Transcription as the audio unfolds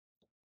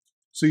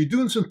So you're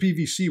doing some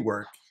PVC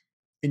work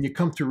and you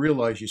come to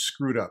realize you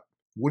screwed up.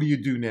 What do you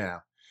do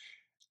now?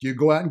 Do you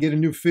go out and get a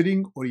new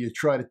fitting, or do you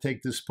try to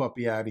take this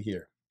puppy out of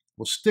here?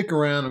 Well, stick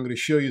around. I'm going to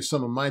show you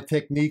some of my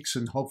techniques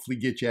and hopefully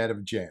get you out of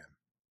a jam.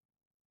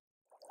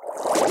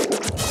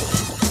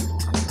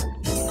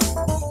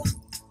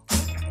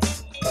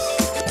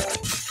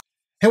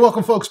 Hey,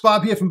 welcome folks.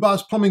 Bob here from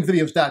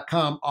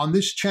Bob'sPlumbingVideos.com. On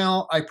this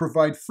channel, I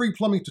provide free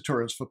plumbing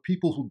tutorials for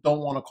people who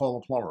don't want to call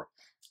a plumber.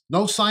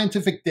 No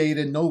scientific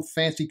data, no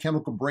fancy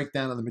chemical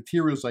breakdown of the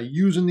materials I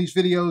use in these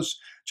videos,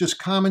 just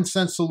common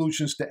sense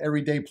solutions to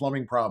everyday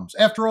plumbing problems.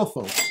 After all,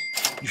 folks,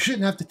 you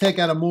shouldn't have to take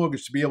out a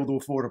mortgage to be able to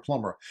afford a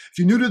plumber. If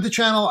you're new to the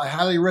channel, I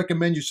highly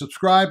recommend you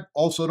subscribe.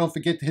 Also, don't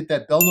forget to hit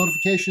that bell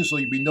notification so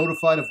you'll be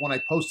notified of when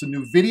I post a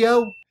new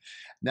video.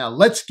 Now,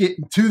 let's get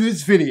into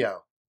this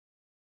video.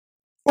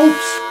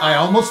 Oops, I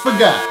almost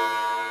forgot.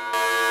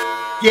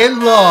 Get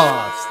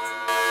lost.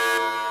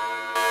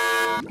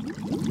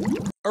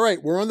 All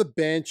right, we're on the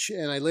bench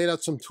and I laid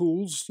out some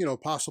tools,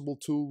 possible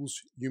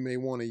tools you may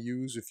want to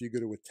use if you're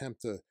going to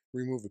attempt to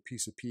remove a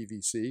piece of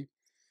PVC.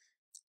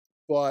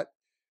 But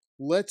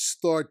let's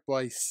start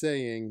by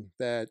saying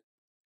that,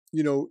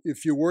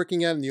 if you're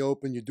working out in the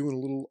open, you're doing a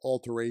little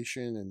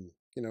alteration and,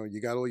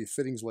 you got all your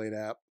fittings laid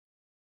out.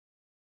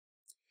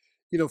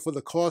 For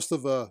the cost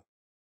of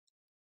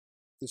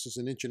this is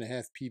an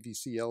 1.5"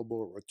 PVC elbow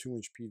or a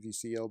 2"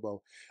 PVC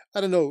elbow.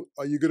 I don't know.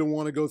 Are you going to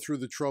want to go through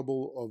the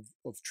trouble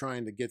of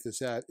trying to get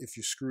this out if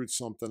you screwed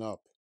something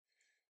up?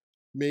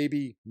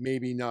 Maybe,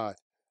 maybe not.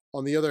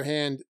 On the other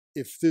hand,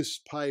 if this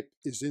pipe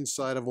is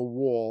inside of a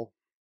wall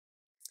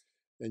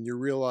and you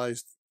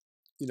realized,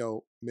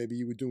 maybe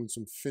you were doing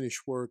some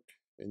finish work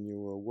and you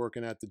were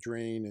working at the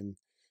drain and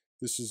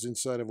this is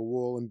inside of a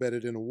wall,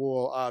 embedded in a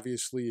wall,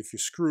 obviously, if you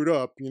screwed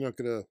up, you're not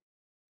going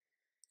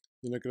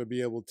to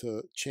be able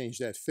to change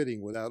that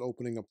fitting without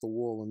opening up the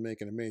wall and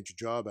making a major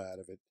job out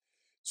of it.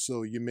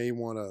 So you may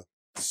want to,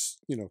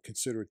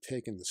 consider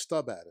taking the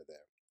stub out of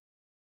there.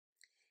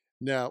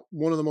 Now,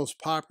 one of the most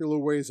popular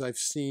ways I've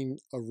seen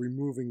of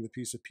removing the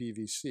piece of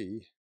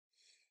PVC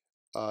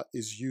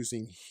is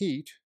using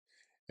heat.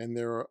 And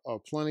there are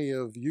plenty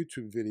of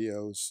YouTube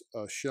videos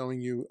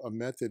showing you a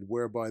method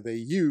whereby they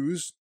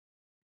use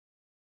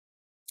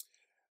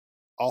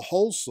a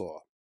hole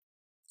saw.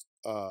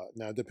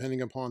 Now,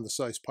 depending upon the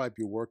size pipe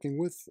you're working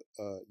with,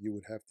 you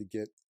would have to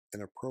get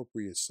an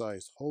appropriate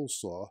sized hole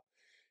saw.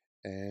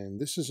 And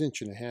this is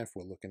 1.5"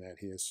 we're looking at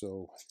here.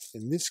 So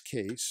in this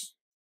case,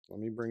 let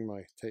me bring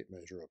my tape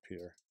measure up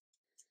here.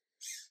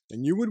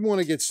 And you would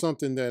want to get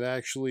something that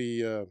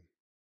actually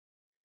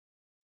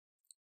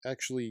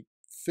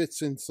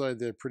fits inside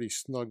there pretty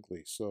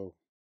snugly. So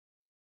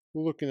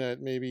we're looking at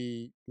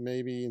maybe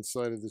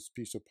inside of this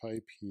piece of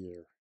pipe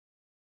here.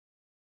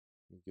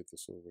 Let me get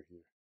this over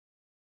here.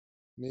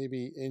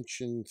 Maybe 1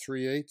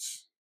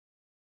 3/8,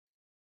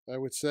 I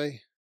would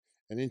say.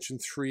 An 1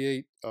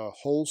 3/8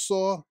 hole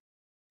saw.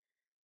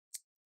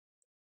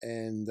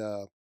 And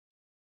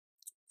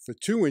for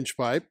 2"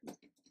 pipe, let's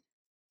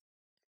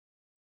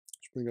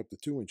bring up the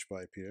 2"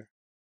 pipe here.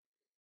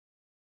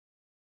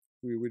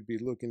 We would be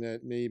looking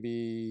at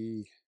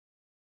maybe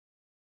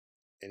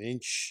an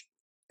 1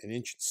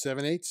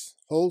 7/8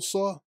 hole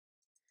saw.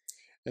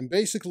 And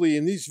basically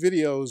in these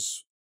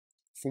videos,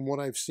 from what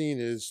I've seen,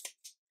 is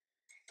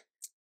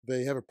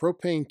they have a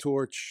propane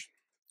torch,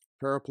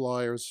 pair of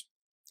pliers,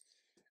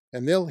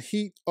 and they'll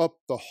heat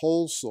up the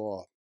hole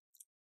saw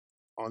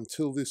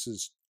until this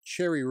is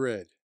cherry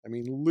red. I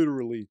mean,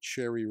 literally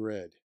cherry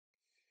red.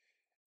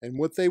 And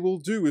what they will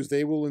do is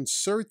they will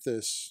insert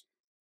this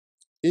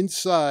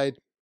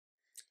inside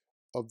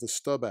of the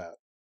stub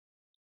out.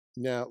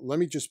 Now, let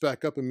me just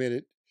back up a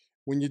minute.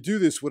 When you do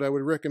this, what I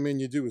would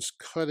recommend you do is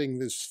cutting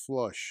this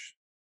flush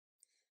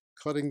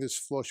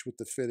with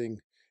the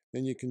fitting.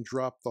 Then you can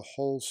drop the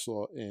hole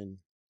saw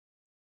in.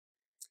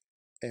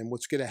 And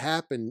what's going to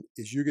happen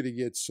is you're going to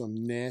get some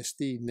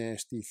nasty,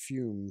 nasty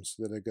fumes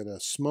that are going to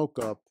smoke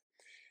up.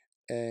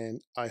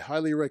 And I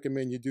highly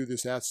recommend you do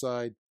this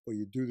outside, or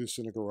you do this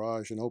in a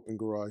garage, an open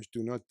garage.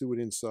 Do not do it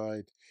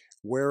inside.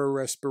 Wear a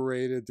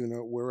respirator. Do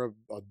not wear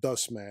a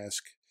dust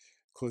mask,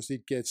 because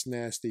it gets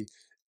nasty.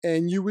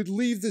 And you would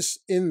leave this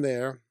in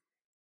there,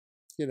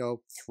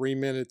 3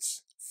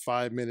 minutes,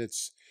 5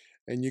 minutes,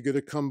 and you're going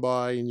to come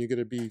by and you're going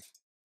to be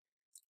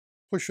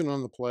pushing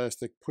on the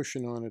plastic,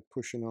 pushing on it,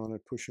 pushing on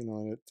it, pushing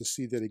on it to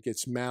see that it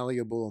gets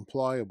malleable and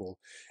pliable.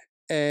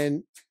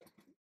 And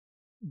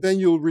then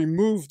you'll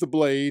remove the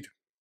blade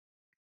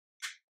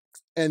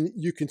and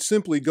you can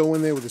simply go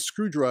in there with a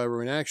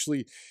screwdriver, and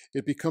actually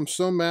it becomes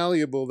so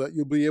malleable that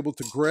you'll be able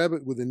to grab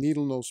it with a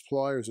needle nose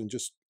pliers and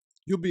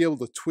you'll be able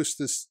to twist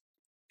this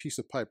piece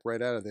of pipe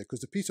right out of there,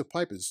 because the piece of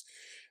pipe is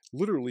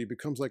literally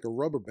becomes like a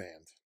rubber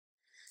band.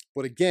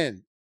 But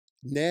again,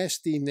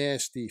 nasty,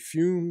 nasty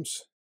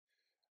fumes.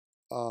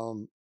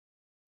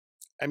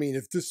 I mean,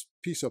 if this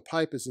piece of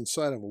pipe is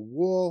inside of a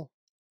wall,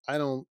 I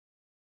don't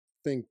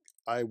think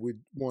I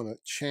would want to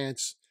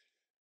chance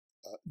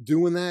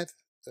doing that.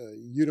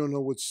 You don't know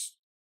what's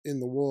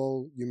in the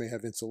wall. You may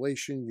have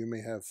insulation. You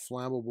may have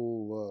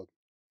flammable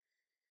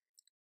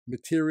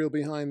material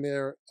behind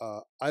there,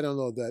 I don't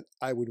know that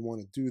I would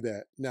want to do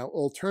that. Now,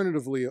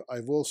 alternatively,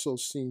 I've also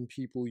seen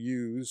people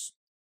use,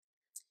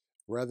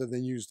 rather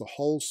than use the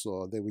hole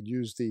saw, they would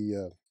use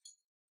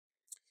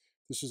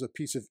this is a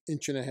piece of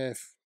 1.5-inch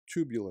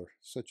tubular,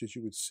 such as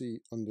you would see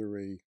under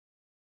a,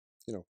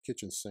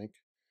 kitchen sink,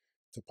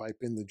 to pipe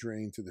in the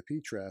drain to the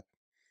P-trap.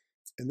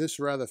 And this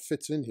rather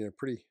fits in here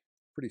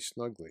pretty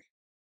snugly.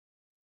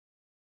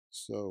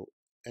 So,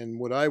 and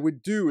what I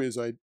would do is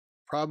I'd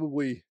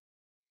probably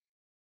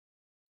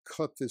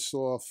cut this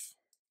off.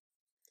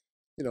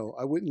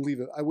 I wouldn't leave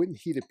it, I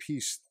wouldn't heat a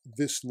piece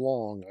this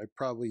long. I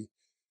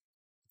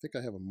think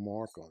I have a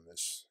mark on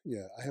this.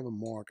 Yeah, I have a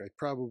mark. I'd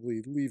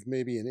probably leave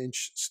maybe 1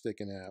 inch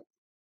sticking out.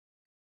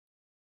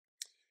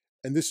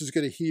 And this is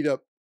going to heat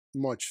up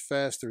much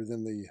faster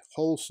than the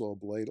hole saw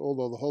blade,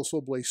 although the hole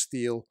saw blade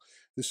steel.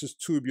 This is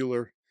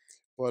tubular,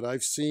 but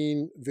I've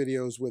seen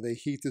videos where they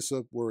heat this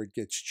up where it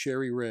gets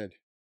cherry red.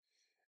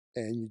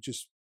 And you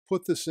just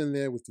put this in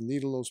there with the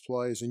needle nose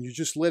pliers, and you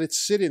just let it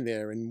sit in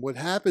there. And what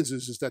happens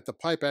is that the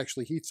pipe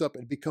actually heats up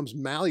and becomes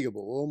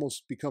malleable,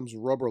 almost becomes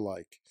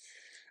rubber-like,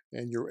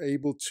 and you're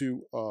able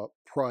to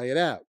pry it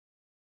out.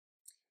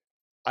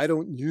 I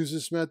don't use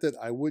this method.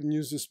 I wouldn't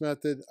use this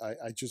method.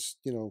 I just,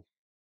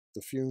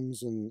 the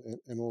fumes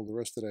and all the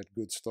rest of that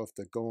good stuff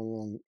that go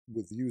along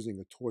with using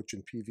a torch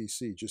in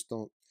PVC just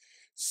don't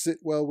sit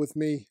well with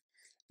me.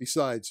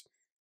 Besides,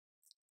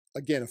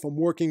 again, if I'm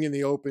working in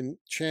the open,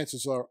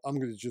 chances are I'm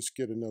going to just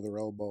get another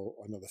elbow,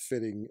 another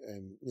fitting,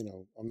 and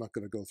I'm not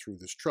going to go through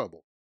this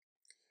trouble.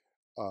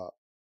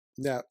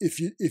 Now,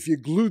 if you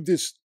glued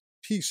this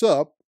piece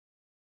up,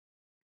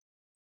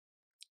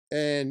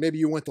 and maybe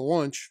you went to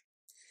lunch,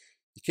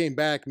 you came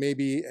back,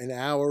 maybe an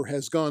hour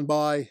has gone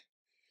by,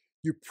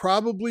 you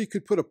probably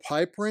could put a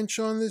pipe wrench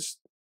on this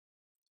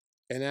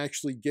and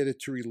actually get it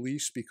to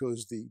release,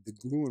 because the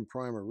glue and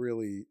primer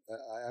really,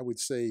 I would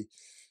say,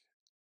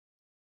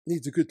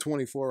 needs a good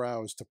 24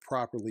 hours to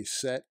properly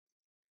set.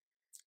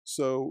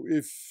 So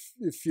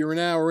if you're an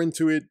hour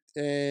into it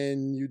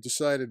and you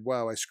decided,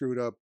 wow, I screwed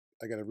up,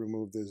 I got to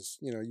remove this,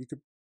 you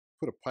could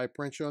put a pipe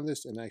wrench on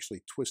this and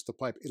actually twist the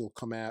pipe. It'll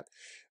come out.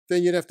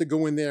 Then you'd have to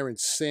go in there and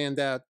sand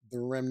out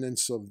the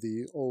remnants of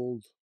the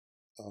old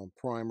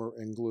primer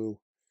and glue,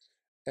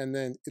 and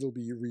then it'll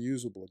be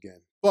reusable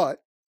again.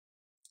 But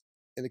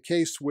in a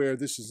case where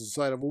this is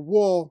inside of a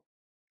wall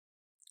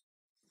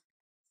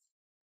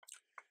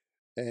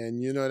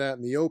and you're not out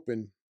in the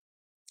open,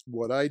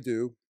 what I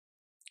do,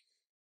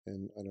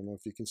 and I don't know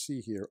if you can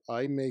see here,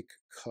 I make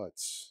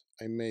cuts.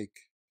 The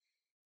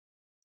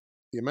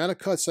amount of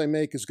cuts I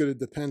make is going to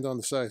depend on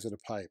the size of the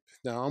pipe.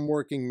 Now, I'm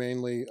working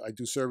mainly, I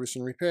do service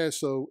and repair,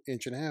 so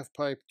 1.5-inch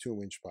pipe,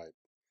 2-inch pipe.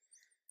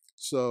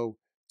 So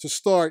to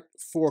start,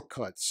 4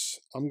 cuts.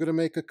 I'm going to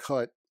make a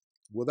cut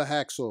with a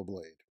hacksaw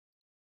blade.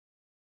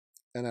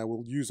 And I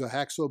will use a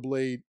hacksaw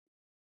blade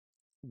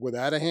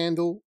without a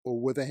handle or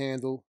with a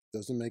handle,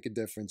 doesn't make a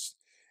difference.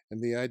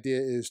 And the idea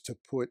is to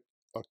put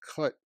a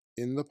cut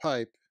in the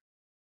pipe,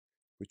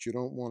 but you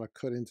don't want to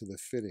cut into the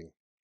fitting.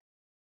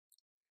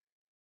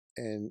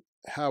 And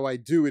how I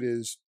do it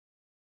is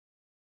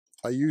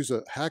I use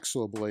a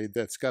hacksaw blade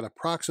that's got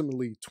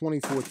approximately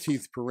 24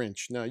 teeth per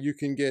inch. Now, you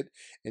can get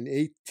an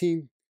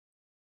 18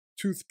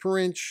 tooth per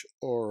inch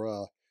or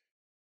a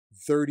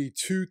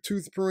 32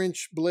 tooth per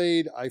inch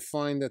blade. I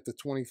find that the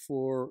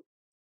 24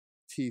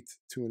 teeth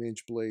to an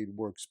inch blade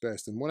works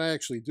best. And what I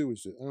actually do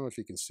is, I don't know if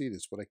you can see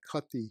this, but I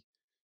cut the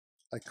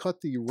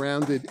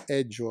rounded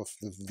edge off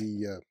of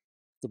the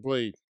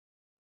blade.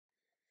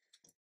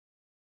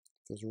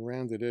 There's a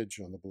rounded edge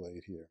on the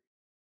blade here.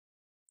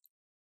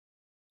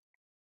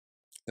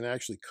 And I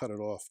actually cut it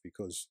off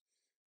because,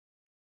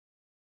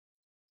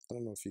 I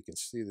don't know if you can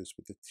see this,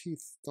 but the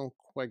teeth don't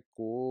quite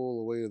go all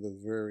the way to the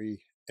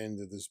very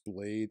end of this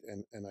blade.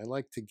 And I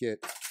like to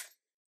get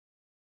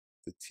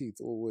the teeth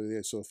all the way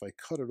there. So if I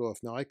cut it off,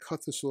 now I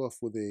cut this off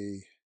with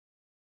a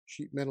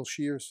sheet metal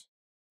shears.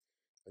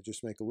 I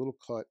just make a little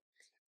cut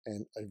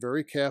and I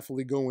very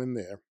carefully go in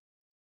there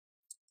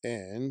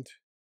and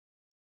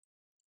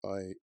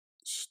I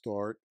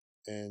start,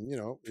 and you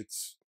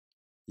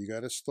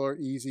got to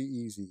start easy,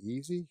 easy,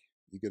 easy.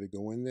 You got to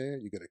go in there,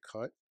 you got to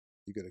cut,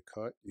 you got to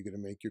cut, you got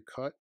to make your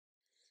cut.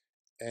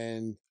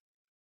 And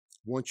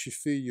once you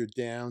feel you're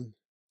down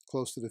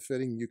close to the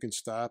fitting, you can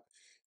stop.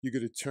 You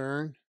got to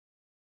turn.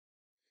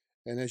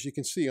 And as you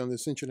can see on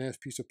this 1.5-inch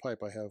piece of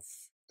pipe,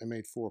 I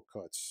made 4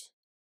 cuts.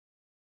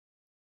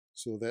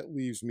 So that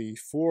leaves me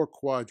 4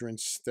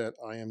 quadrants that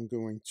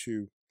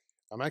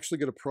I'm actually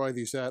going to pry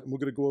these out, and we're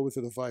going to go over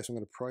to the vise. I'm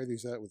going to pry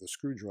these out with a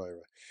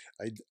screwdriver.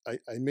 I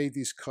made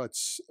these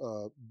cuts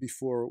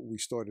before we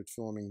started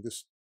filming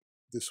this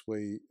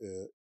way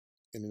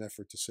in an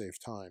effort to save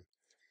time.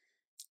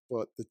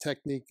 But the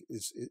technique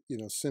is,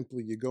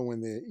 simply you go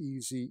in there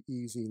easy,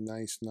 easy,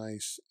 nice,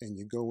 nice, and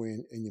you go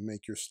in and you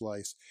make your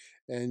slice.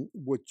 And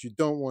what you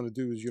don't want to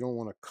do is you don't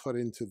want to cut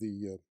into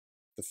the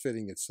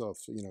fitting itself.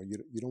 So,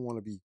 you don't want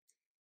to be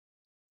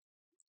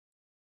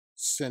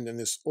sending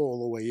this all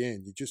the way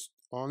in. You just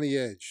on the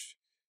edge,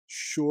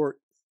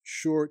 short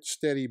short,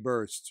 steady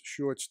bursts,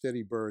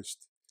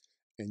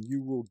 and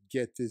you will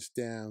get this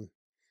down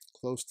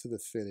close to the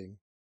fitting.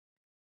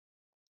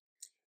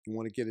 You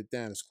want to get it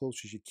down as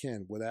close as you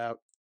can without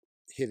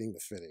hitting the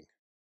fitting.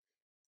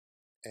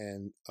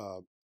 And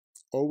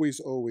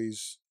always,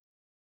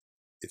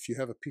 if you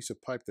have a piece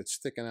of pipe that's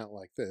sticking out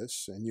like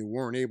this and you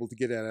weren't able to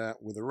get it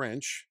out with a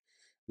wrench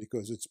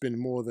because it's been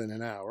more than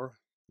an hour,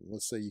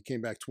 let's say you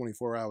came back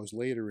 24 hours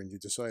later and you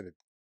decided,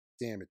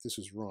 damn it, this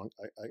is wrong,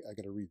 I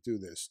got to redo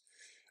this.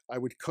 I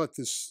would cut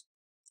this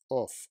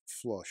off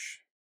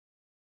flush.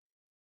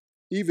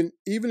 Even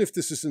if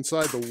this is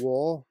inside the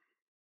wall,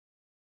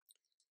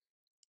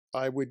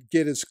 I would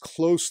get as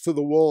close to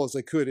the wall as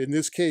I could. In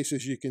this case,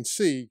 as you can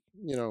see,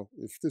 you know,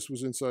 if this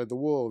was inside the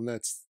wall, and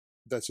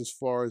that's as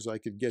far as I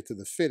could get to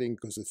the fitting,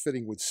 because the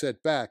fitting would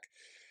set back.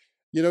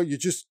 You know, you're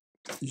just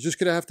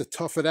gonna have to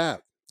tough it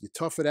out. You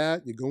tough it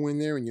out, you go in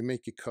there and you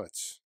make your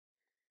cuts.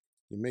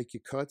 You make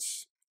your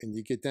cuts and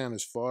you get down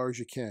as far as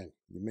you can.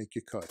 You make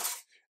your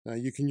cuts. Now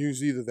you can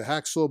use either the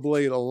hacksaw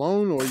blade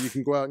alone, or you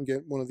can go out and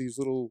get one of these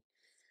little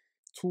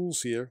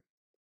tools here,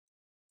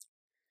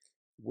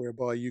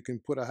 whereby you can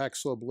put a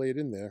hacksaw blade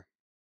in there,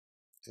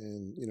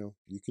 and you know,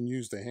 you can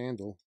use the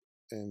handle,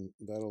 and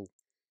that'll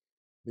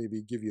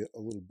maybe give you a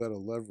little better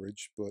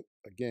leverage. But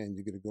again,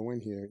 you're going to go in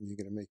here and you're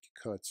going to make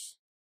your cuts.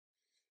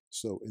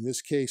 So in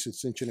this case,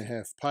 it's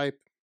 1.5-inch pipe.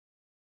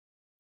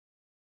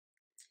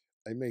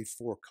 I made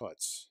 4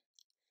 cuts.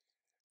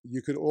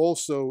 You could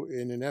also,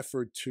 in an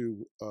effort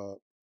to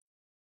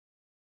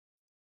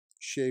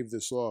shave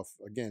this off,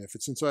 again, if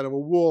it's inside of a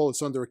wall,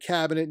 it's under a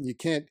cabinet, and you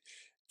can't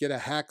get a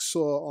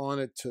hacksaw on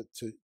it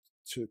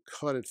to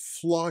cut it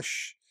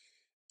flush.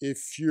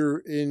 If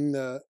you're in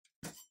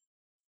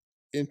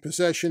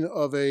possession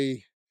of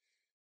a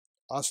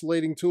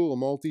oscillating tool, a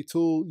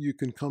multi-tool, you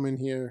can come in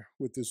here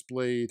with this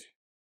blade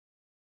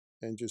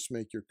and just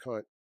make your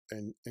cut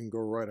and go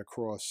right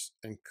across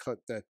and cut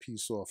that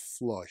piece off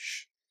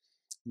flush.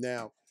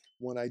 Now,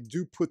 when I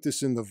do put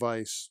this in the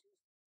vise,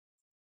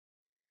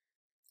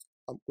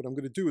 what I'm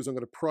going to do is I'm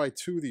going to pry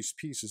 2 of these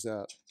pieces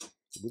out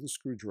with a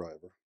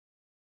screwdriver.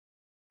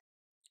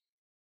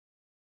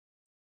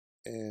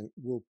 And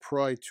we'll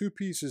pry 2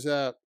 pieces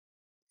out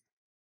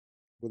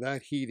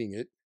without heating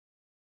it.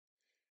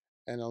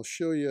 And I'll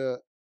show you,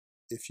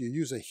 if you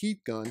use a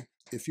heat gun,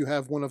 if you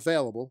have one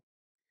available,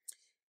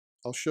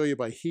 I'll show you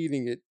by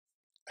heating it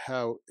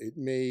how it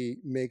may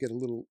make it a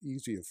little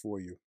easier for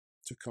you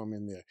to come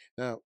in there.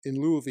 Now, in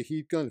lieu of a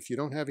heat gun, if you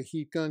don't have a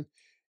heat gun,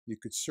 you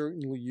could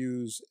certainly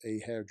use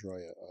a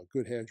hairdryer, a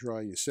good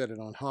hairdryer. You set it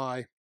on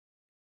high.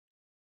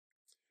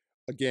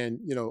 Again,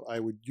 you know, I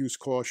would use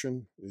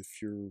caution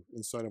if you're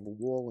inside of a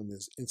wall and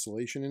there's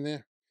insulation in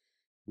there.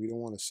 We don't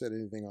want to set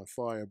anything on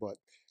fire, but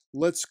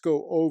let's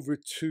go over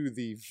to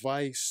the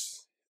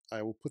vise.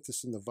 I will put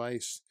this in the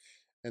vise.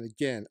 And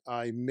again,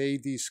 I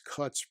made these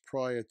cuts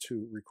prior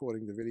to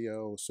recording the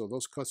video, so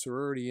those cuts are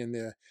already in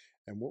there.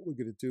 And what we're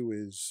going to do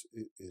is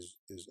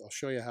I'll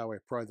show you how I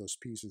pry those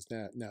pieces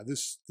now. Now,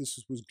 this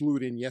was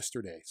glued in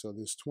yesterday, so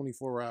this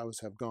 24 hours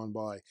have gone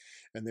by,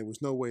 and there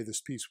was no way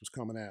this piece was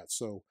coming out.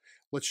 So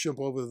let's jump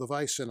over to the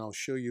vise, and I'll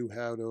show you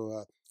how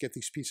to get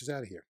these pieces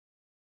out of here.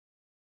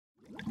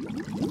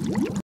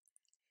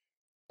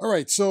 All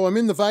right, so I'm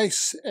in the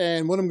vise,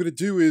 and what I'm going to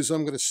do is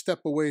I'm going to step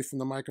away from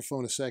the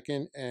microphone a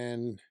second,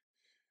 and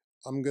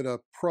I'm going to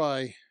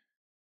pry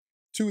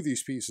 2 of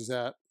these pieces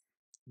out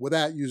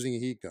without using a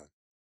heat gun.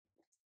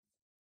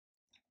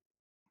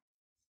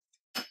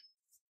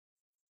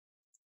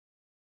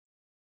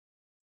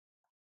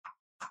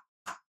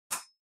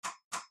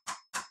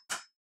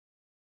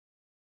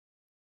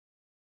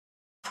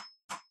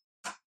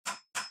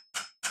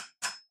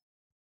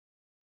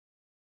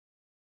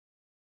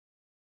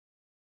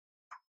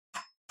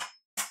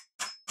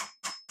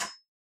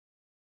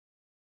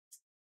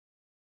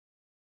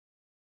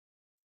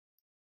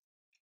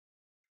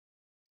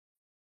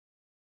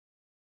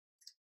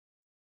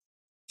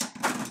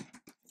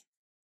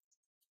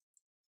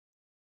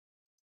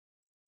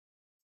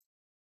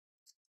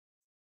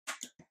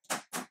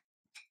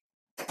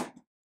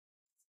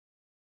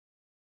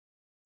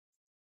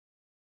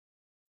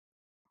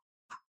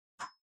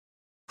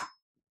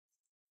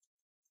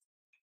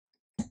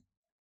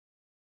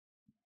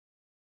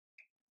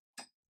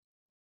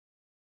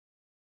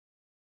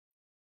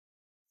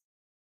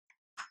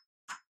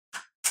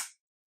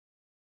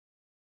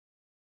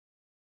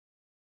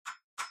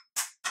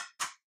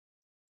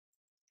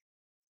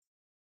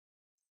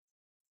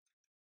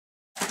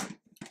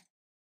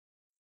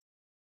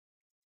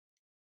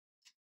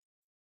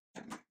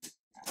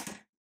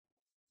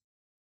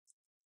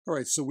 All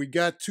right, so we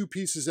got 2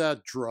 pieces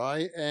out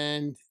dry,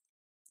 and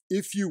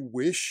if you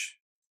wish,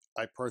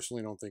 I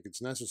personally don't think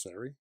it's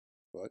necessary,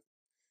 but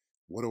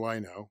what do I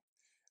know?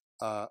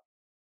 I'm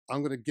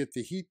going to get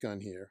the heat gun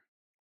here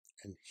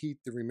and heat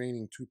the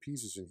remaining 2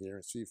 pieces in here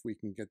and see if we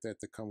can get that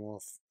to come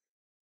off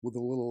with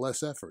a little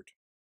less effort,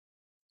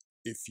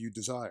 if you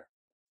desire.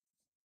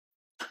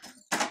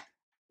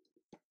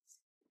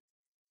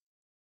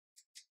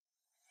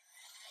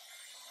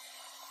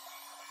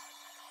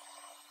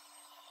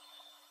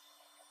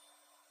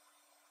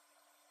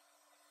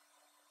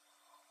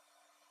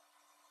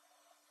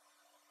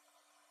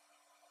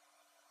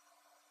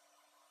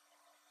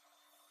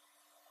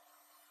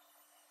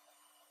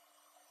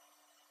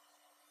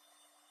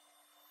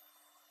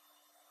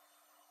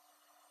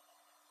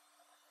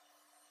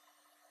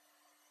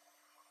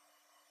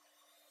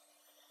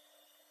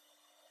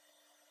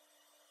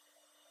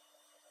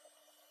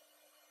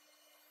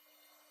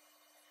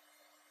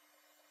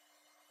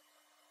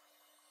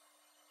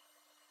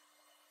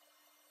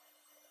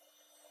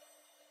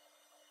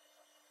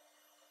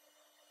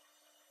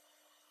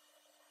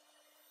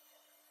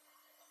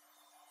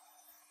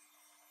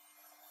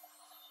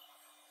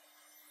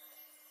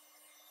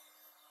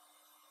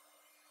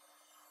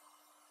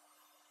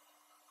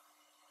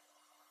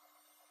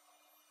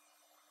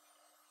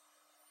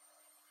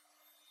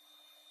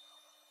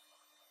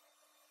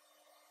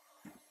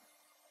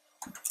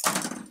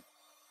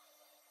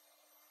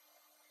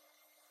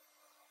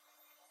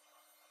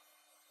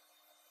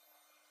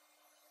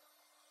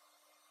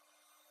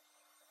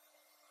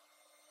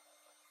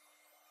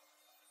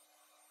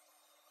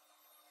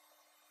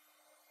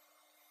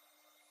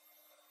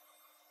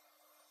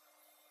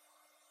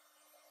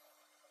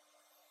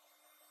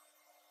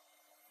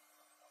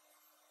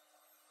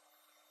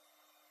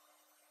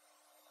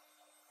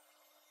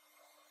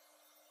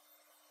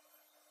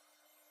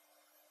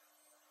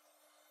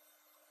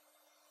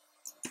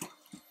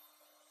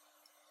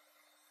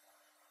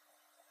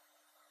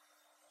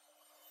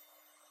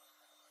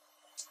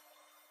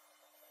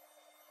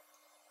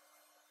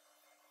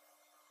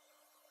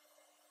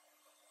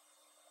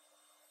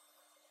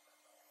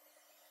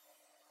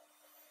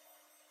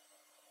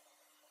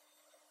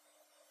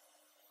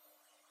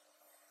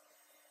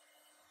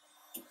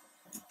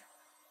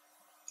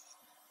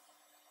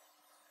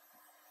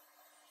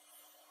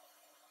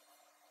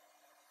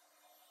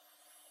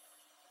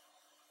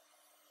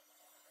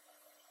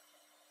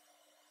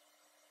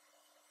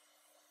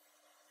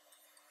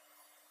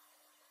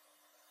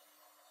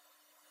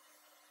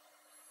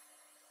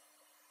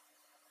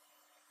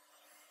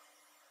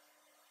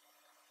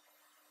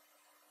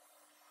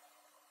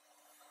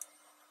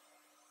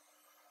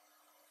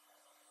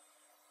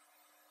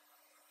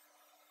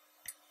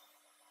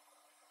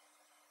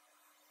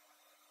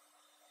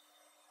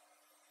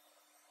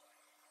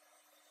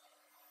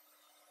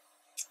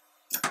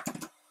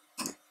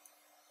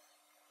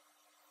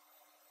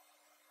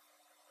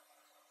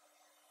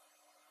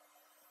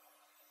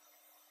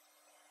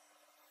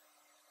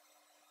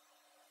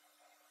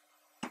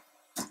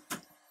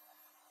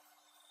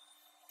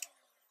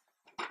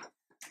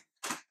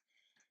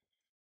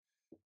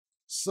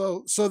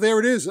 So there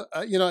it is.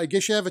 You know, I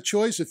guess you have a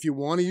choice if you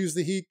want to use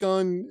the heat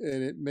gun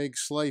and it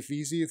makes life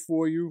easier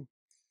for you.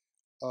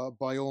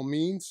 By all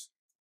means.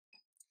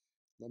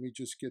 Let me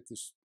just get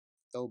this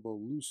elbow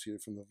loose here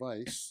from the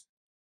vise.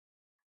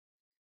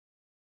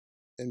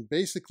 And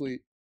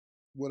basically,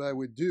 what I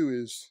would do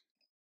is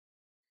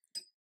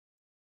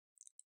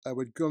I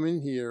would come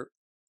in here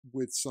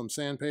with some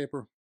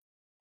sandpaper,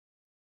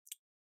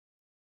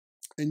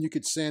 and you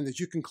could sand it.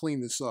 You can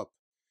clean this up.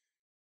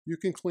 You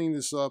can clean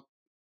this up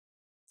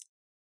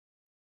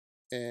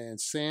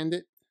and sand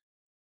it,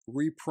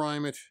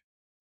 reprime it,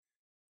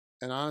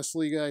 and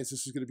honestly, guys,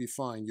 this is going to be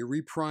fine. You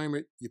reprime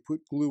it, you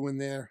put glue in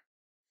there,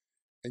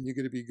 and you're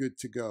going to be good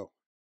to go.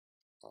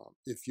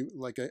 If you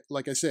like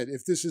I said,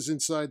 if this is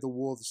inside the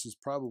wall, this is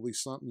probably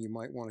something you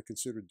might want to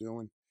consider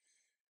doing.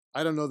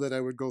 I don't know that I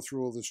would go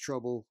through all this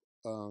trouble.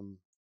 You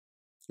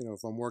know,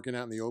 if I'm working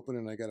out in the open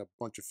and I got a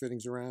bunch of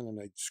fittings around and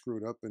I screw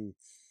it up, and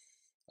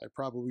I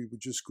probably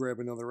would just grab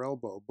another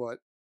elbow. But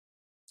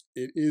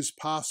it is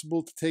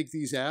possible to take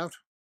these out.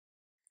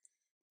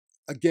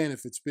 Again,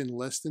 if it's been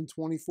less than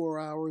 24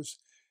 hours,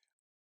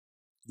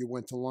 you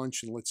went to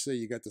lunch and let's say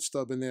you got the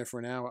stub in there for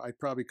an hour, I'd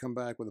probably come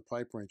back with a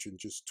pipe wrench and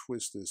just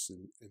twist this,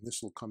 and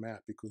this will come out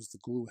because the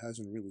glue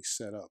hasn't really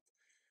set up.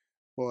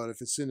 But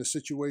if it's in a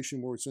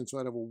situation where it's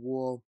inside of a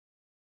wall,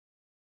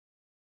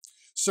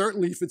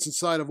 certainly if it's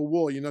inside of a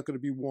wall, you're not going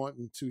to be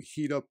wanting to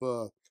heat up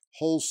a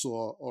hole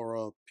saw or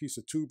a piece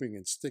of tubing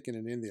and sticking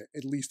it in there.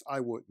 At least I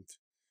wouldn't.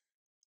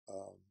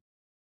 Um,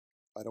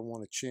 I don't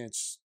want a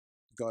chance,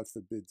 God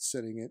forbid,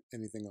 setting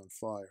anything on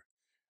fire.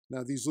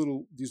 Now these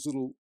little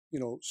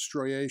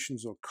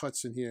striations or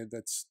cuts in here,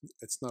 that's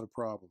not a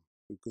problem,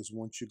 because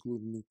once you glue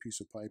the new piece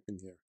of pipe in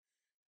here,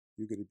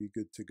 you're going to be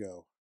good to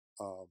go.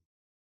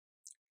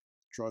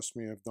 Trust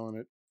me, I've done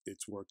it.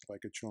 It's worked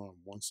like a charm.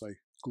 Once I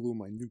glue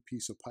my new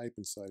piece of pipe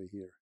inside of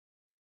here,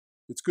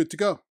 it's good to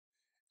go.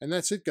 And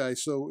that's it,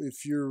 guys. So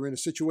if you're in a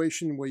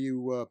situation where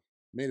you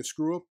made a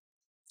screw up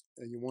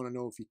and you want to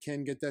know if you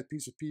can get that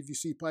piece of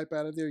PVC pipe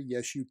out of there,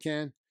 yes, you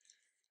can.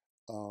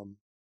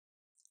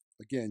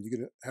 Again, you're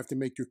going to have to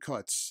make your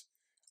cuts.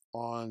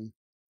 On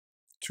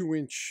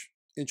 2-inch,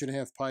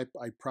 inch-and-a-half pipe,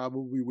 I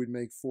probably would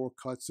make 4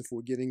 cuts. If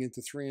we're getting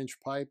into 3-inch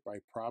pipe, I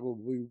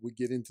probably would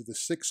get into the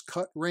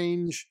 6-cut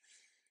range.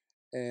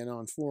 And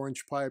on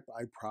 4-inch pipe,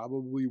 I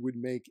probably would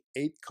make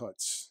 8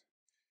 cuts.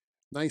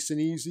 Nice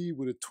and easy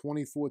with a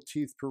 24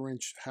 teeth per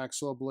inch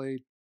hacksaw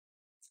blade.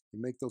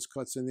 You make those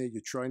cuts in there.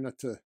 You try not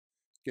to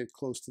get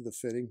close to the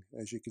fitting.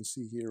 As you can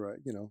see here, I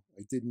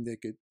did nick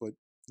it, but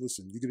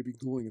listen, you're going to be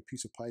gluing a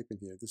piece of pipe in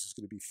here. This is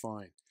going to be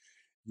fine.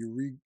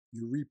 You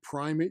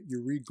reprime it,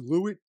 you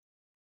re-glue it,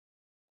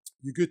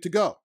 you're good to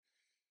go.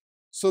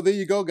 So there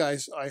you go,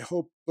 guys. I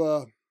hope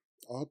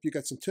you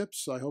got some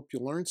tips. I hope you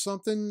learned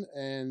something,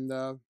 and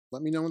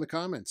let me know in the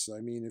comments.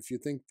 I mean, if you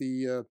think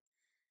the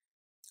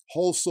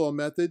hole saw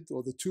method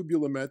or the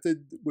tubular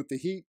method with the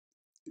heat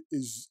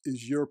is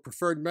your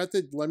preferred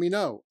method, let me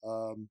know.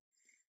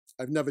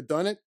 I've never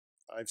done it.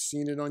 I've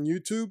seen it on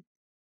YouTube.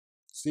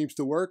 Seems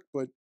to work,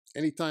 but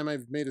anytime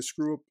I've made a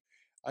screw up,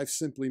 I've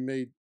simply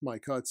made my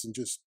cuts and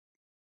just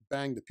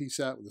banged the piece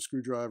out with a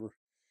screwdriver.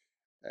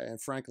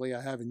 And frankly,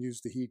 I haven't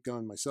used the heat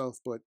gun myself,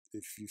 but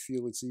if you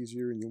feel it's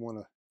easier and you want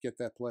to get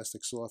that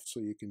plastic soft so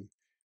you can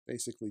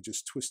basically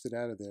just twist it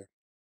out of there,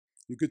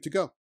 you're good to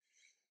go.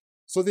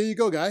 So there you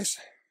go, guys.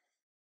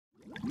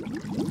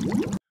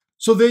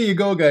 So there you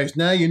go, guys.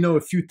 Now you know a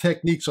few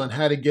techniques on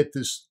how to get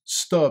this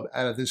stub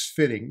out of this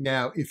fitting.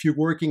 Now, if you're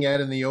working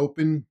out in the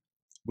open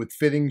with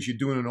fittings, you're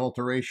doing an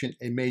alteration,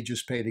 it may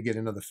just pay to get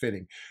another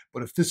fitting.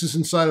 But if this is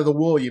inside of the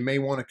wall, you may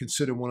want to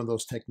consider one of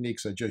those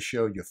techniques I just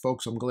showed you.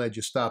 Folks, I'm glad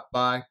you stopped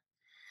by.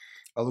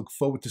 I look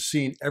forward to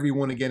seeing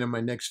everyone again in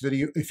my next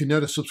video. If you're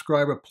not a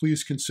subscriber,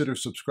 please consider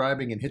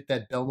subscribing and hit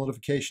that bell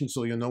notification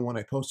so you'll know when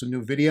I post a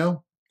new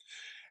video.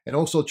 And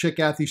also check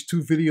out these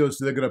two videos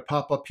that are going to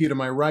pop up here to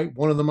my right.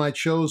 One of them I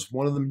chose,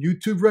 one of them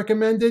YouTube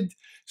recommended.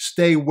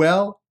 Stay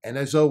well, and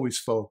as always,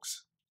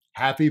 folks,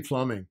 happy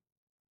plumbing.